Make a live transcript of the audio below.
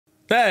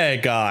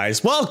Hey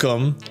guys,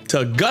 welcome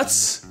to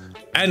Guts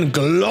and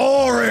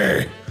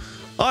Glory.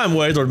 I'm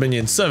Waylord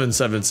Minion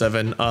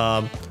 777.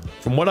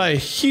 From what I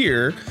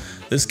hear,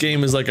 this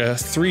game is like a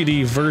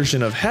 3D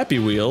version of Happy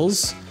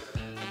Wheels,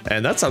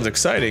 and that sounds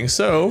exciting.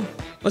 So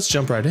let's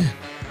jump right in.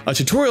 A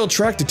tutorial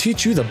track to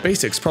teach you the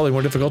basics, probably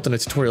more difficult than a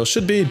tutorial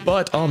should be,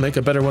 but I'll make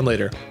a better one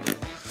later.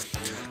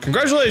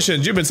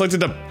 Congratulations, you've been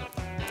selected to...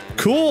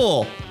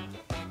 Cool.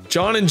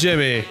 John and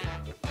Jimmy.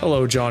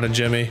 Hello, John and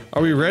Jimmy.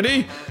 Are we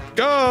ready?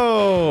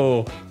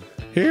 Go!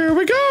 Here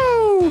we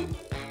go!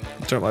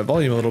 Turn up my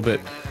volume a little bit.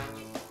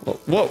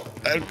 Whoa,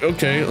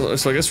 okay,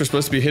 so I guess we're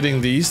supposed to be hitting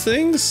these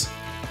things?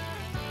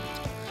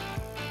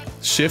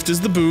 Shift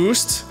is the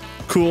boost.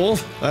 Cool,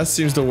 that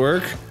seems to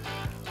work.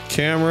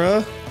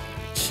 Camera,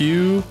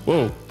 Q,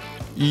 whoa,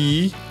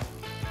 E,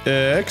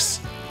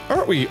 X.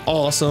 Aren't we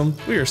awesome?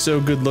 We are so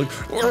good look.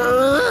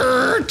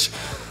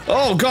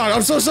 Oh God,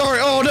 I'm so sorry,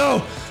 oh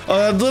no!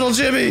 Little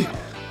Jimmy!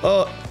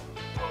 Oh.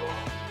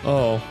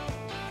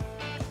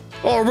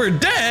 Oh, we're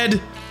dead!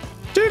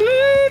 I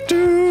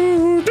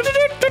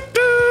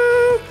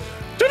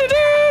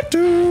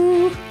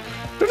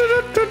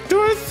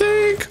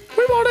think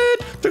we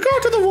wanted to go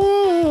to the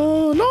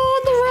one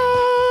on the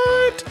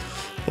right.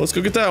 Let's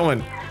go get that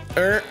one.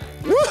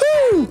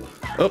 Woohoo!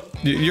 Oh,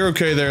 you're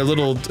okay there,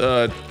 little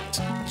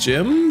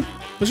Jim?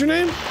 What's your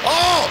name?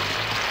 Oh!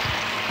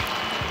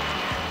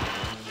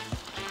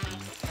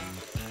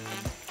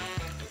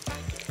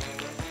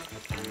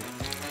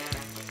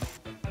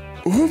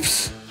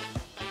 Oops.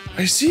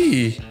 I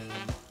see.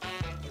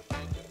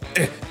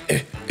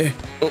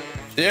 Oh,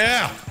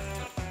 yeah.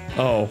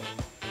 Oh.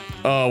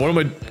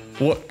 What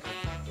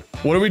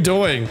are we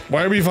doing?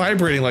 Why are we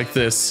vibrating like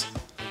this?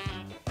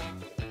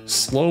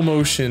 Slow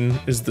motion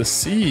is the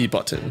C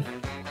button.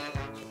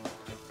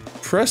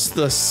 Press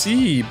the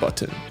C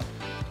button.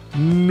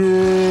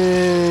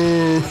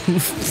 No.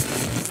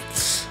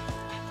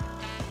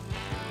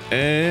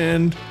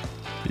 And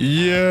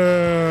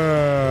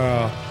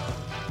yeah.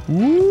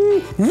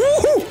 Woo!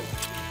 Woo!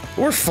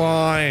 We're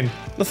fine.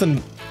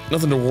 Nothing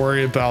to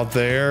worry about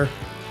there.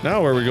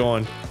 Now where are we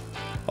going?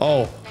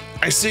 Oh,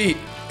 I see.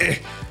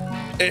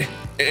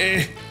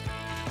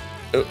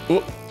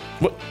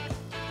 What?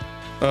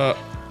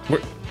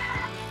 Where?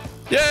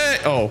 Yay!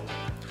 Oh,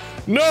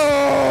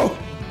 no!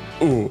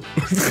 Ooh.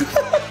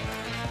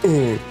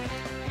 Ooh.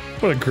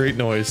 What a great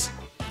noise.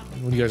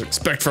 What do you guys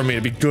expect from me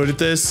to be good at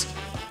this?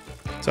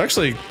 It's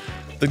actually.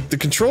 The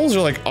controls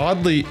are like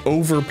oddly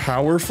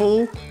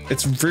overpowerful.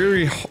 It's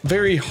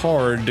very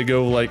hard to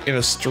go like in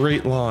a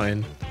straight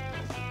line.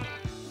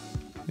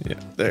 Yeah,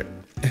 there.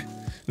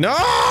 No!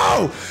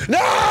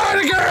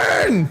 Not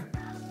again!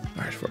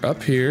 All right, we're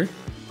up here.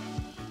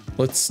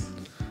 Let's.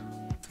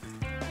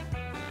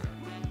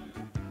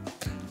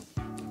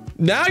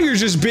 Now you're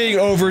just being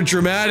over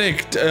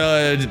dramatic,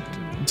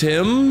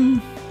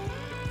 Tim,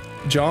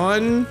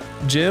 John,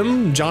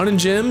 Jim, John and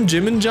Jim,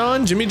 Jim and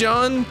John, Jimmy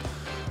John.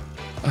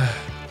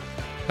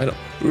 I don't.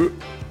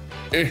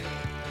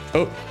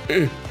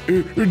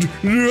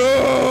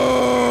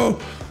 No!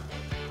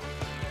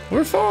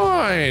 We're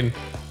fine.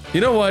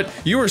 You know what?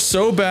 You were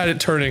so bad at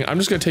turning. I'm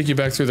just gonna take you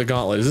back through the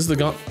gauntlet. Is this the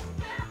gauntlet?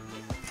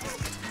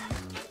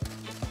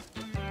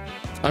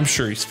 I'm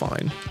sure he's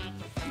fine.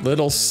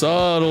 Little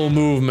subtle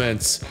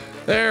movements.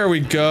 There we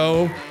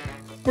go.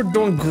 We're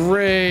doing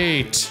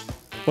great.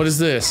 What is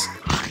this?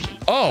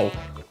 Oh.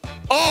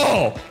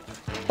 Oh.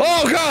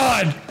 Oh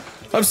God.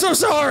 I'm so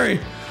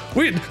sorry.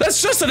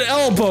 That's just an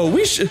elbow.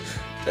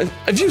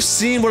 Have you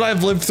seen what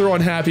I've lived through on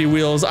Happy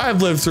Wheels?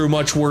 I've lived through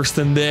much worse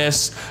than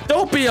this.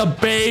 Don't be a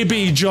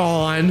baby,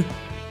 John.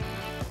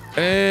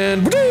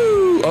 And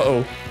woo!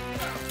 Uh-oh.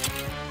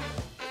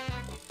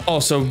 Oh,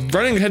 so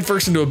running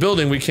headfirst into a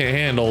building we can't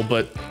handle,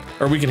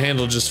 or we can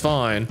handle just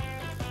fine.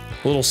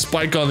 A little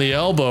spike on the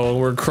elbow and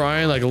we're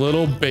crying like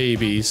little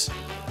babies.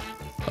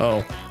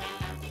 Oh.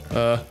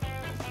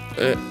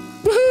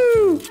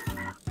 Woohoo!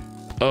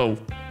 Oh.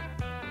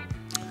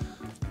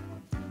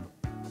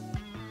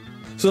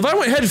 So if I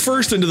went head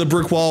first into the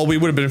brick wall, we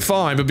would have been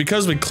fine, but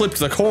because we clipped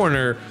the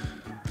corner,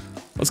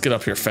 let's get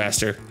up here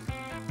faster.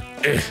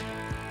 All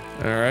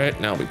right,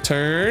 now we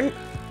turn.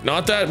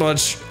 Not that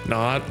much,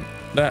 not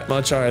that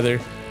much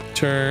either.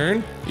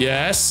 Turn,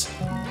 yes.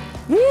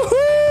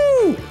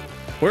 Woohoo!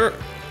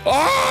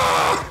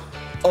 Ah!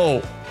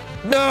 Oh,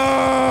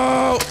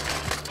 no!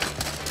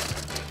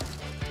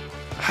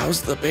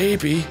 How's the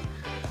baby?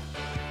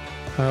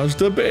 How's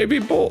the baby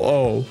boy?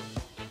 Oh.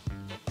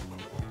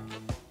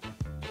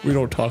 We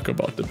don't talk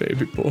about the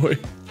baby boy.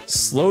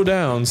 Slow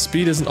down.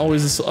 Speed isn't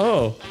always the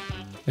oh,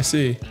 I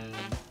see.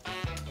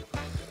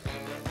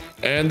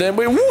 And then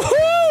we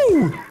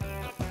woohoo!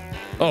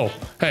 Oh,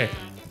 hey,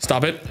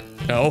 stop it.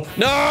 No,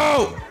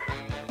 no!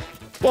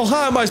 Well,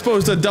 how am I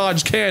supposed to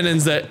dodge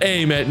cannons that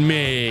aim at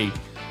me?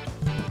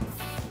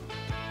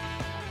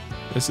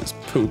 This is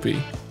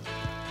poopy.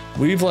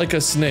 Weave like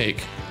a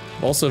snake.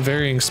 Also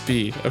varying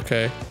speed.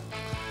 Okay.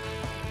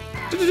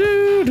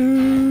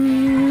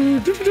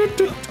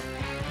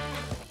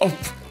 Oh,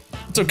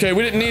 it's okay.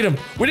 We didn't need him.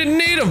 We didn't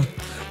need him.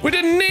 We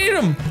didn't need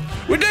him.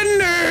 We didn't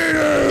need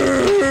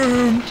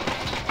him.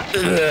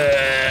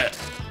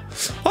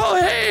 Oh,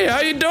 hey,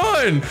 how you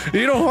doing?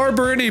 You don't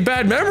harbor any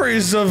bad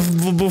memories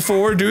of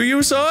before, do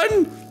you,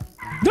 son?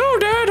 No,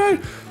 Dad,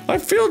 I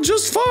feel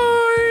just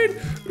fine.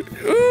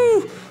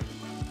 Ooh,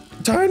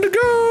 time to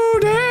go,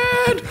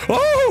 Dad.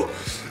 Oh,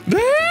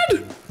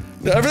 Dad,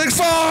 everything's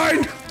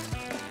fine.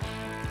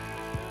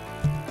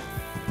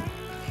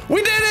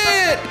 We did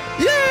it!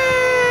 Yay!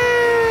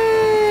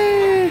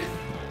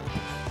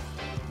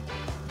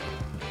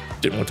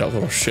 Didn't want that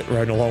little shit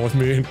riding along with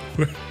me.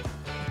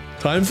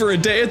 Time for a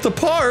day at the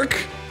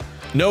park.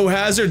 No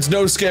hazards,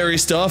 no scary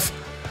stuff.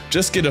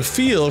 Just get a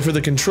feel for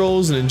the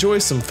controls and enjoy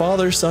some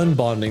father-son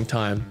bonding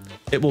time.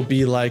 It will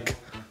be like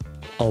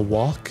a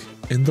walk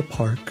in the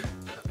park.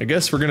 I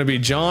guess we're gonna be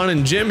John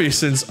and Jimmy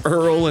since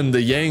Earl and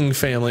the Yang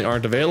family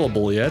aren't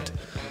available yet.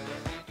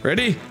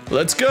 Ready?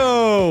 Let's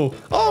go!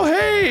 Oh,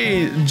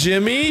 hey,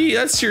 Jimmy,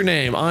 that's your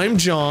name. I'm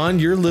John,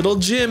 you're little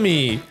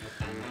Jimmy.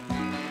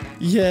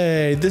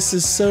 Yay, this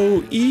is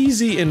so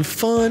easy and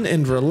fun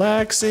and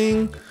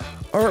relaxing.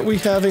 Aren't we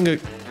having a...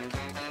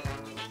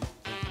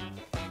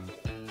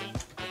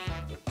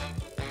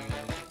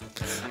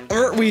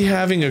 Aren't we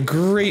having a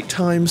great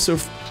time so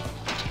far?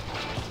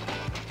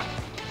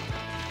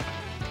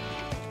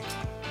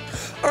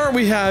 Aren't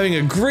we having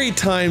a great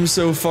time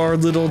so far,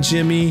 little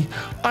Jimmy?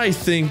 I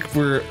think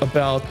we're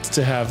about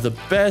to have the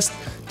best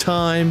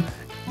time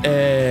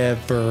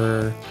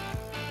ever.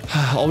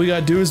 All we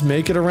gotta do is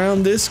make it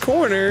around this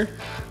corner.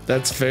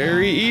 That's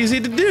very easy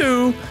to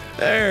do.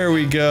 There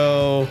we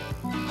go.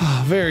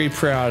 Very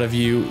proud of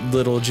you,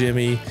 little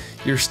Jimmy.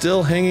 You're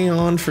still hanging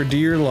on for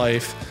dear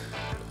life.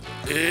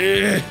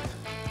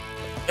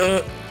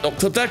 Don't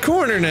clip that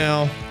corner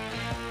now.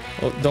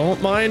 Well,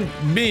 don't mind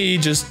me,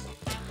 just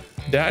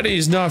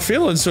Daddy's not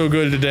feeling so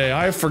good today.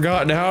 I've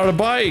forgotten how to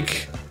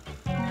bike.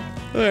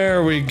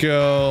 There we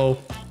go.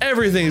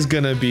 Everything's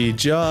gonna be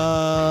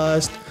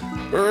just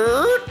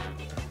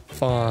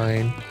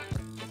fine.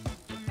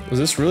 Was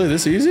this really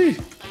this easy?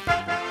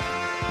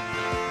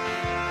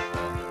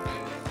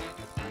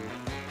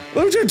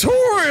 The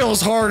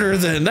tutorial's harder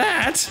than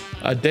that.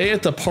 A day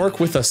at the park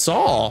with a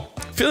saw.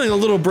 Feeling a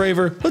little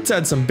braver, let's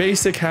add some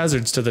basic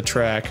hazards to the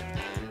track.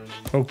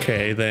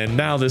 Okay then,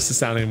 now this is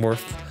sounding more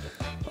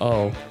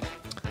oh.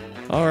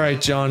 All right,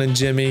 John and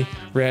Jimmy,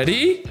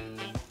 ready?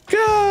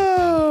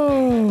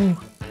 Go!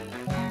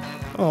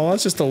 Oh,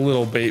 that's just a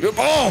little baby.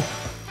 Oh!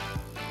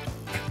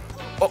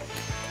 Oh!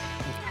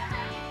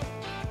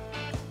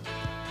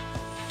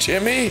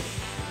 Jimmy,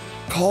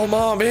 call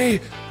mommy.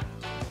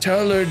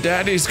 Tell her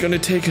daddy's gonna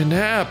take a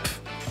nap.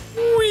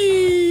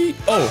 Whee!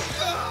 Oh,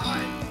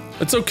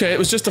 it's okay. It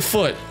was just a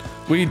foot.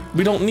 We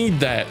don't need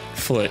that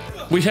foot.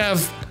 We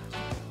have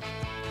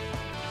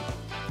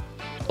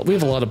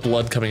a lot of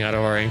blood coming out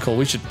of our ankle.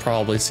 We should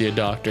probably see a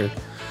doctor.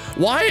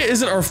 Why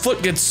is it our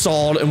foot gets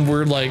sawed and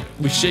we're like,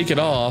 we shake it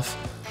off?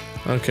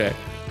 Okay.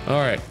 All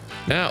right.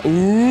 Now,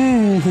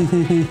 ooh.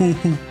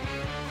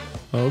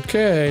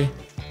 Okay.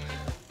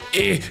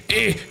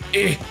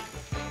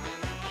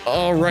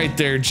 All right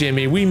there,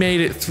 Jimmy. We made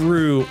it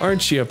through.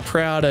 Aren't you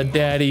proud of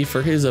Daddy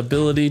for his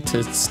ability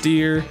to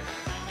steer?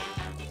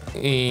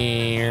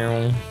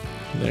 There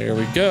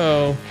we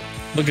go.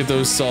 Look at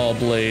those saw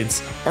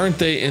blades. Aren't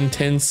they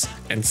intense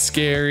and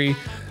scary?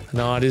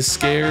 Not as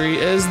scary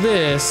as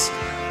this.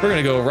 We're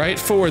gonna go right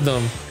for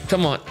them.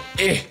 Come on.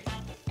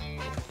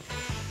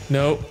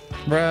 Nope.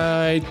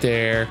 Right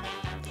there.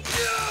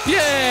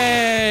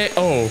 Yay!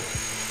 Oh.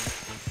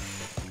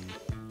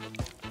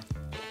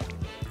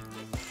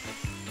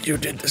 You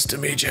did this to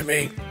me,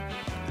 Jimmy.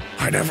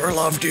 I never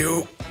loved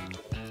you.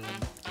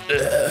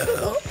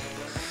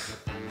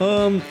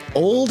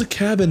 Old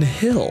Cabin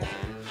Hill.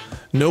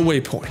 No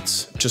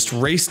waypoints. Just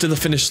race to the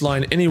finish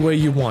line any way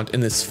you want in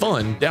this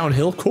fun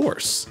downhill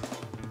course.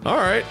 All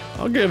right,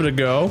 I'll give it a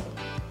go.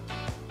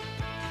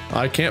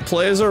 I can't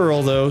play as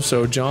Earl though,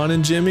 so John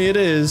and Jimmy it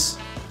is.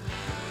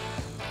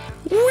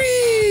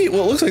 Whee!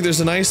 Well, it looks like there's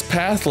a nice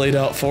path laid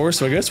out for us,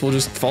 so I guess we'll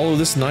just follow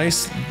this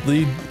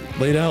nicely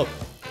laid out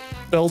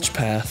belch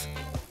path.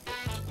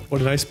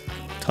 What a nice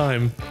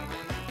time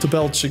to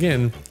belch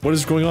again. What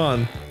is going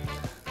on?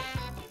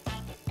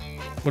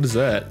 What is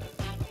that?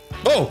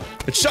 Oh,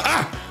 it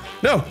shot,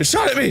 no, it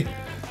shot at me.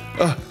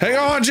 Hang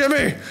on,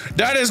 Jimmy.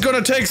 Daddy's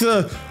gonna take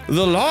the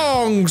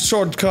long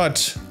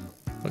shortcut.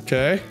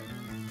 Okay.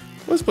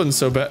 What's button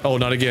so bad? Oh,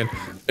 not again.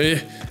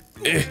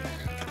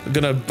 I'm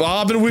gonna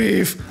bob and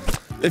weave.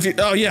 If you,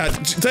 oh yeah,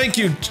 thank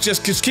you.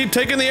 Just keep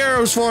taking the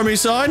arrows for me,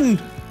 son.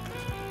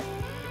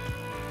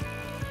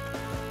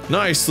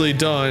 Nicely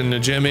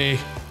done, Jimmy.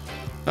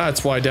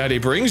 That's why Daddy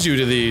brings you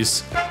to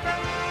these.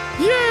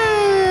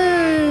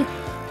 Yay!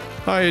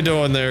 How you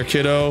doing there,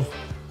 kiddo?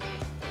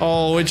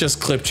 Oh, it just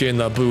clipped you in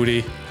the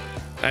booty.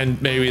 And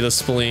maybe the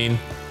spleen.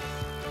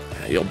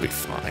 Yeah, you'll be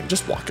fine.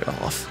 Just walk it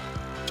off.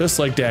 Just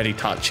like Daddy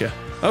taught you.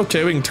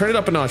 Okay, we can turn it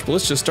up a notch, but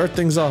let's just start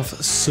things off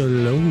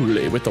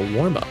slowly with the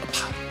warm-up.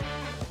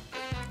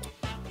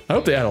 I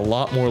hope they add a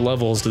lot more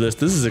levels to this.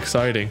 This is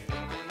exciting.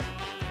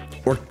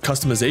 or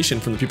customization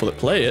from the people that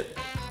play it,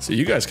 so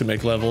you guys can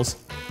make levels.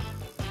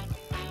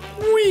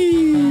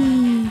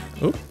 Whee!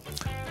 Oh,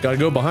 gotta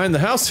go behind the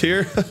house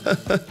here.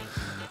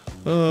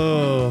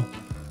 Oh.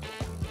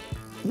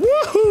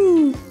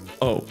 Woohoo!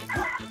 Oh.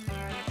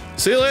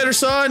 See you later,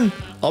 son.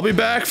 I'll be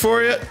back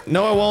for you.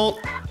 No, I won't.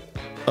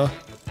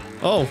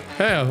 Oh,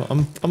 hey,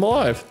 I'm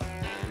alive.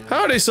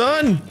 Howdy,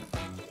 son.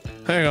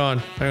 Hang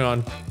on.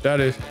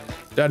 Daddy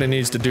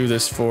needs to do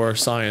this for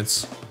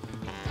science.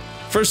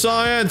 For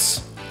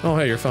science. Oh,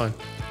 hey, you're fine.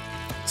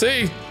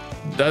 See,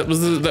 that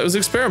was the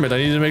experiment. I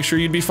needed to make sure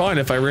you'd be fine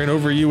if I ran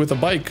over you with a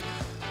bike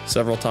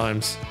several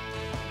times.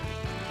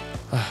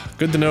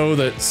 Good to know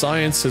that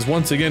science has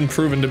once again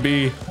proven to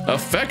be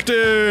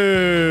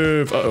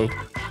effective. Uh-oh.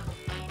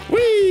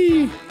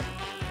 Whee!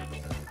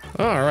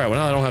 Alright, well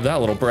now I don't have that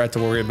little brat to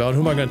worry about.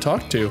 Who am I gonna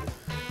talk to?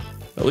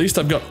 At least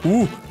I've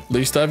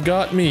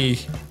got me.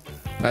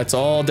 That's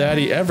all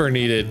Daddy ever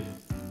needed.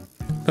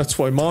 That's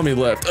why Mommy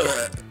left.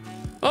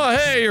 Oh,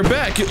 hey, you're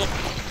back.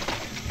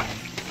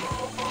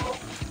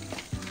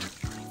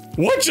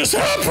 What just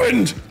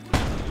happened?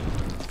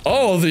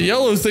 Oh, the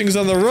yellow things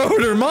on the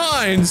road are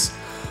mines.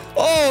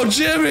 Oh,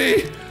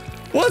 Jimmy!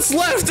 What's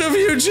left of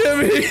you,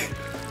 Jimmy?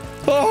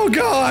 Oh,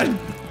 God!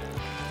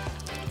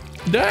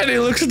 Daddy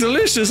looks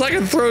delicious. I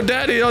can throw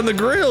Daddy on the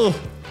grill.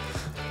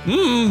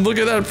 Mmm, look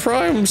at that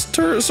prime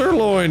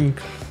sirloin.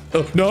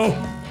 Oh, no.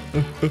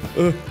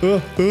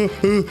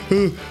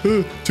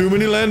 Too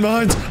many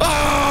landmines.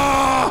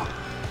 Ah!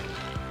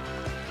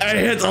 I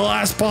hit the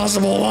last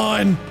possible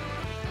one.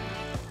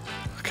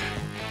 Okay.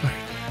 All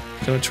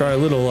right. Gonna try a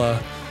little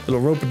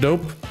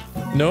rope-a-dope.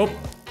 Nope.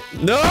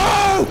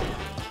 No!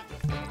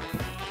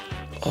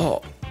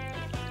 Oh,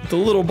 the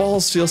little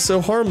balls feel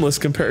so harmless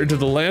compared to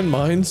the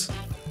landmines.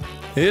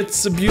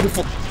 It's a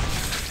beautiful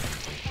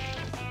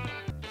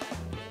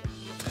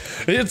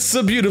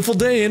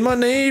day in my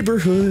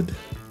neighborhood.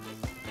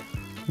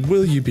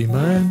 Will you be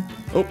mine?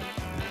 Oh,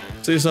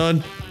 see you,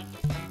 son.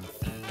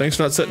 Thanks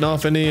for not setting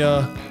off any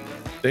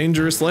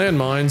dangerous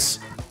landmines.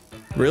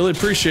 Really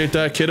appreciate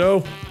that,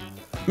 kiddo.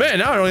 Man,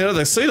 now I don't even have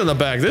the seat on the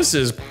back. This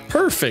is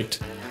perfect.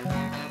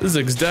 This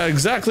is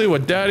exactly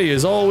what Daddy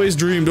has always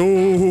dreamed.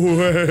 Oh,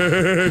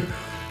 hey.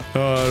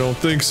 I don't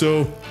think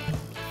so.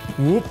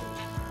 Whoop.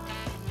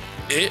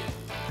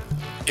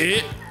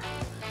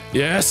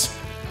 Yes.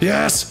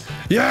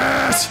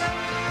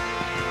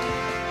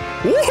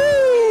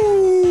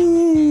 Woohoo!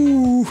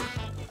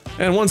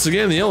 And once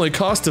again, the only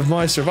cost of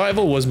my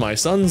survival was my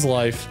son's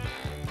life.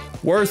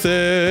 Worth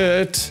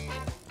it.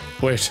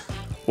 Wait,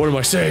 what am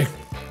I saying?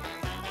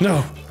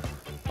 No,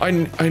 I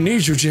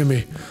need you,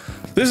 Jimmy.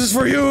 This is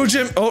for you,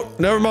 Jim. Oh,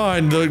 never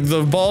mind.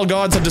 The ball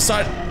gods have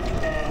decided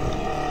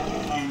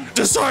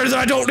that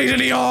I don't need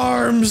any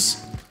arms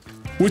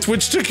with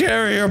which to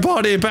carry your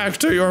body back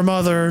to your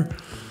mother.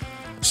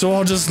 So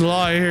I'll just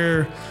lie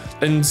here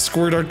and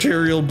squirt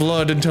arterial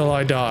blood until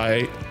I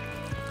die.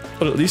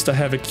 But at least I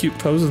have a cute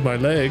pose with my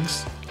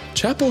legs.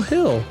 Chapel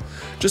Hill.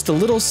 Just a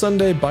little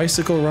Sunday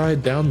bicycle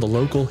ride down the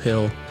local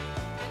hill.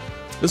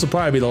 This will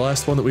probably be the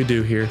last one that we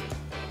do here.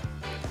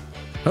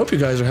 I hope you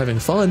guys are having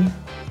fun.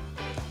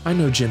 I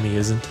know Jimmy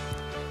isn't.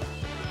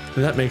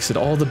 And that makes it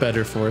all the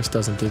better for us,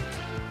 doesn't it?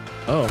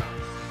 Oh.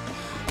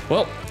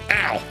 Well,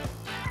 ow!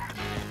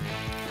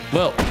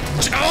 Well,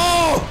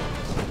 oh!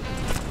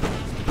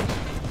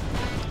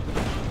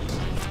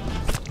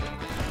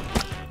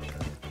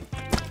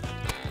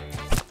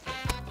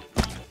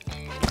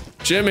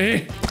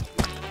 Jimmy!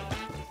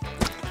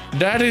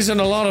 Daddy's in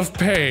a lot of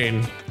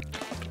pain.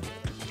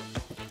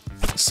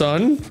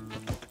 Son?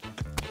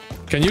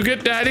 Can you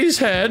get Daddy's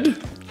head?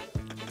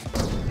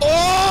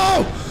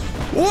 Oh!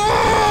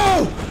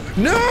 Whoa!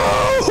 No!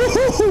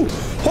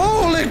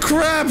 Holy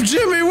crap,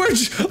 Jimmy! I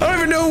don't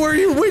even know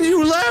when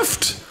you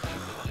left.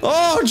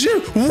 Oh,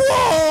 Jim!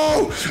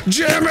 Whoa!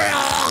 Jimmy!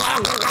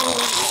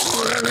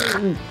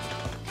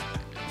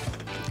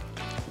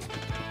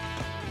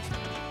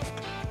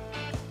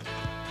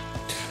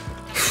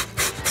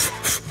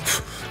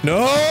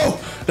 No!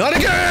 Not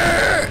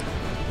again!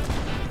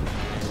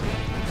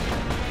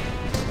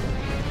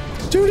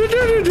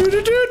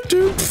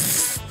 Do.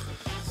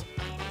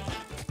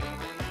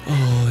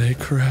 Holy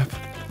crap.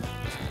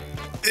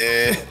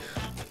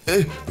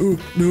 Ooh,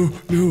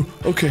 no.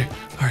 Okay.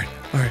 Alright.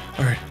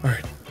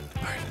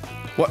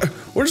 What?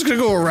 We're just gonna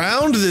go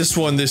around this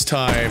one this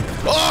time.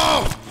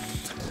 Oh!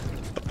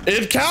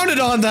 It counted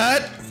on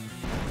that!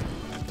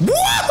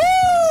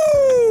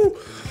 Woohoo!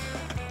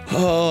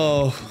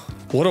 Oh,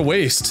 what a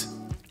waste.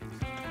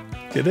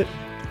 Get it?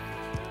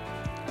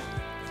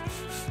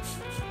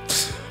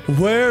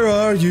 Where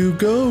are you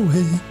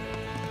going?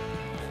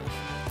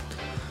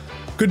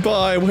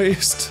 Goodbye,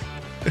 waste.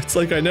 It's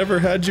like I never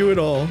had you at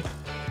all.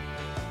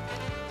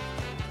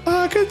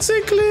 I can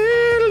see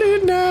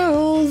clearly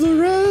now, the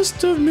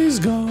rest of me's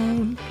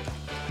gone.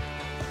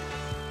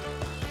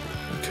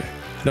 Okay.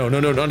 No,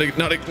 not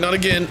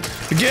again.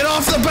 Get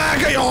off the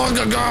back of your...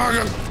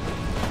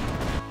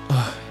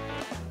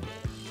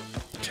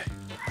 Okay.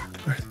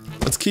 Alright,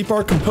 let's keep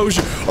our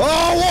composure.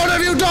 Oh, what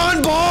have you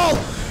done, ball?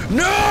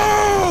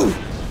 No!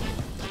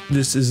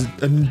 This is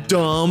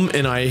dumb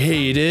and I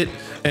hate it.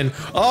 And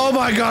oh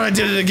my god, I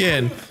did it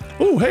again.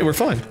 Oh, hey, we're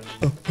fine.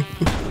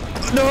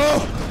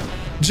 No!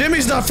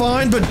 Jimmy's not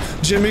fine, but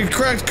Jimmy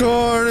cracked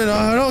corn and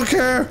I don't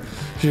care.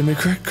 Jimmy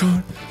cracked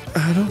corn,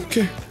 I don't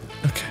care.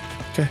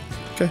 Okay.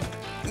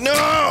 No!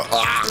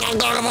 I'm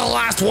the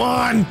last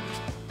one!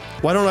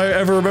 Why don't I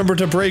ever remember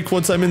to break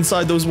once I'm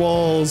inside those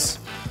walls?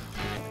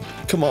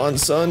 Come on,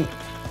 son.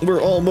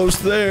 We're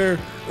almost there.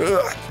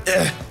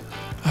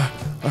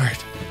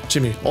 Alright,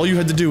 Jimmy, all you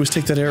had to do was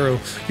take that arrow.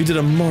 You did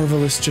a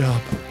marvelous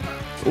job.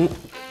 Oh,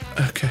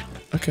 okay.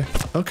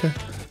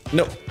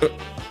 No.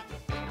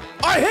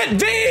 I hit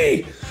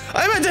V!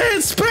 I meant to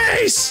hit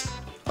space!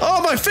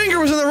 Oh, my finger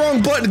was in the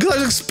wrong button because I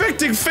was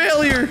expecting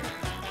failure.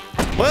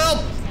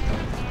 Well,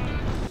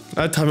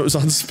 that time it was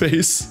on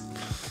space.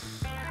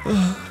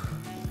 Oh,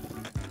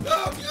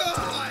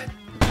 God!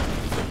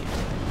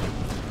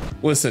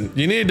 Listen,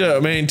 you need to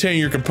maintain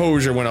your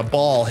composure when a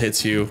ball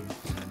hits you.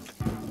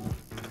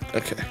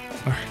 Okay,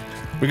 alright.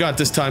 We got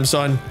this time,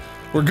 son.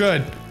 We're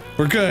good.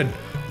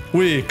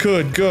 We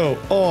could go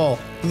all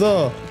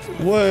the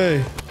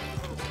way.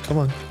 Come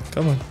on.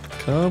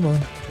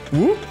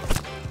 Whoop.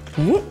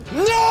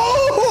 No!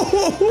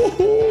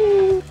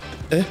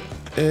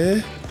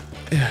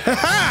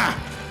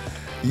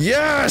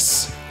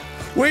 Yes!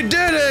 We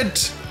did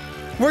it!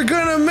 We're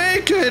gonna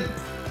make it!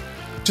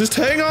 Just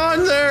hang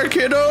on there,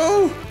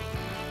 kiddo!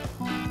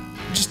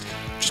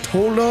 Just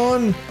hold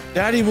on.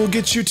 Daddy will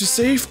get you to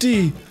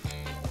safety.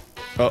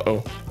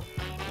 Uh-oh.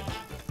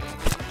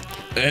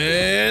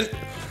 And...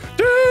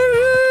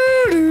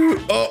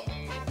 Oh!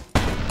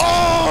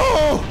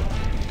 Oh!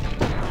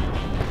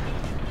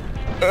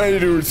 I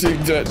don't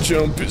think that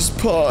jump is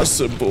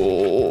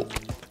possible.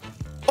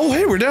 Oh,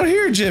 hey, we're down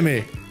here,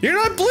 Jimmy. You're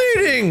not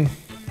bleeding.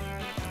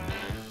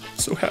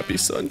 So happy,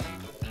 son.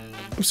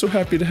 I'm so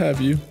happy to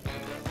have you.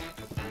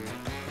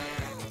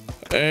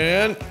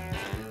 And...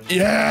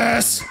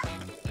 Yes!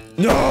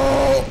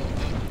 No!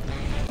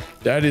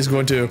 Daddy's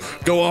going to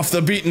go off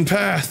the beaten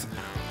path.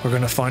 We're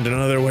gonna find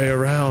another way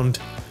around.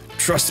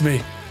 Trust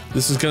me,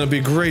 this is gonna be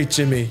great,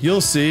 Jimmy.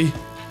 You'll see.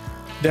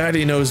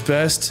 Daddy knows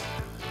best.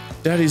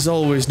 Daddy's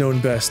always known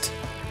best.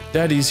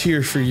 Daddy's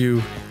here for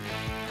you.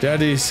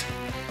 Daddy's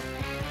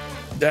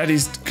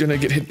gonna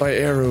get hit by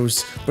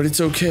arrows, but it's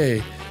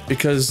okay.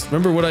 Because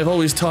remember what I've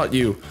always taught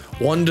you.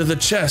 One to the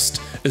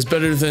chest is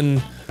better than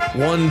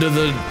one to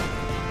the...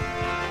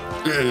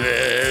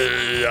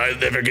 I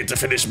never get to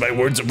finish my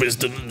words of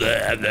wisdom.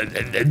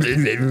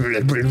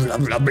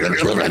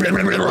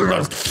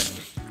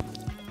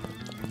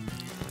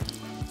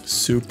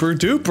 Super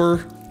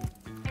duper.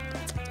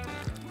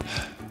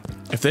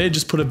 If they had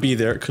just put a B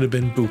there, it could have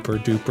been booper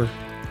duper.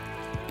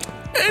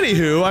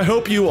 Anywho, I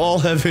hope you all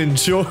have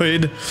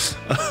enjoyed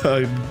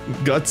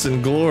Guts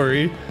and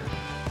Glory.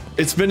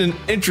 It's been an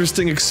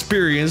interesting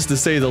experience, to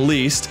say the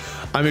least.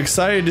 I'm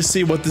excited to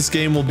see what this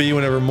game will be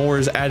whenever more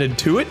is added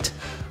to it.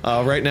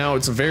 Right now,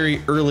 it's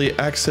very early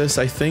access,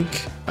 I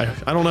think. I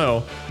don't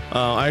know.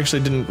 I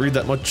actually didn't read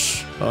that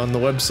much on the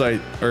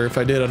website, or if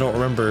I did, I don't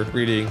remember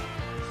reading.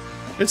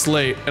 It's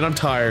late, and I'm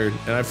tired,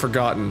 and I've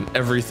forgotten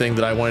everything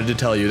that I wanted to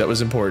tell you that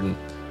was important.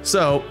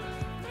 So,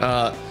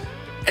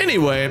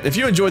 anyway, if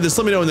you enjoyed this,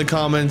 let me know in the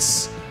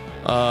comments.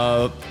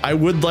 I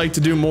would like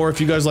to do more.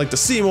 If you guys like to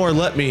see more,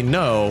 let me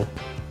know.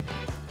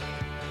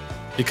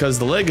 Because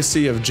the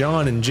legacy of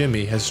John and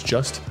Jimmy has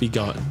just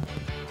begun.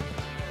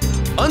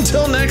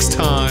 Until next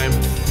time,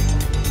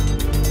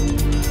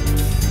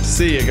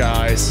 see you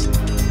guys.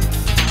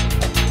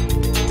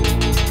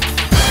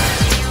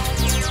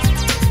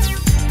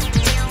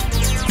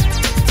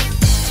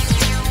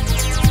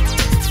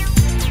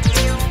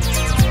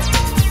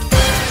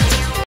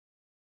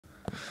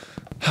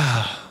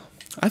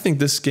 I think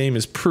this game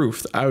is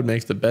proof that I would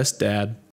make the best dad.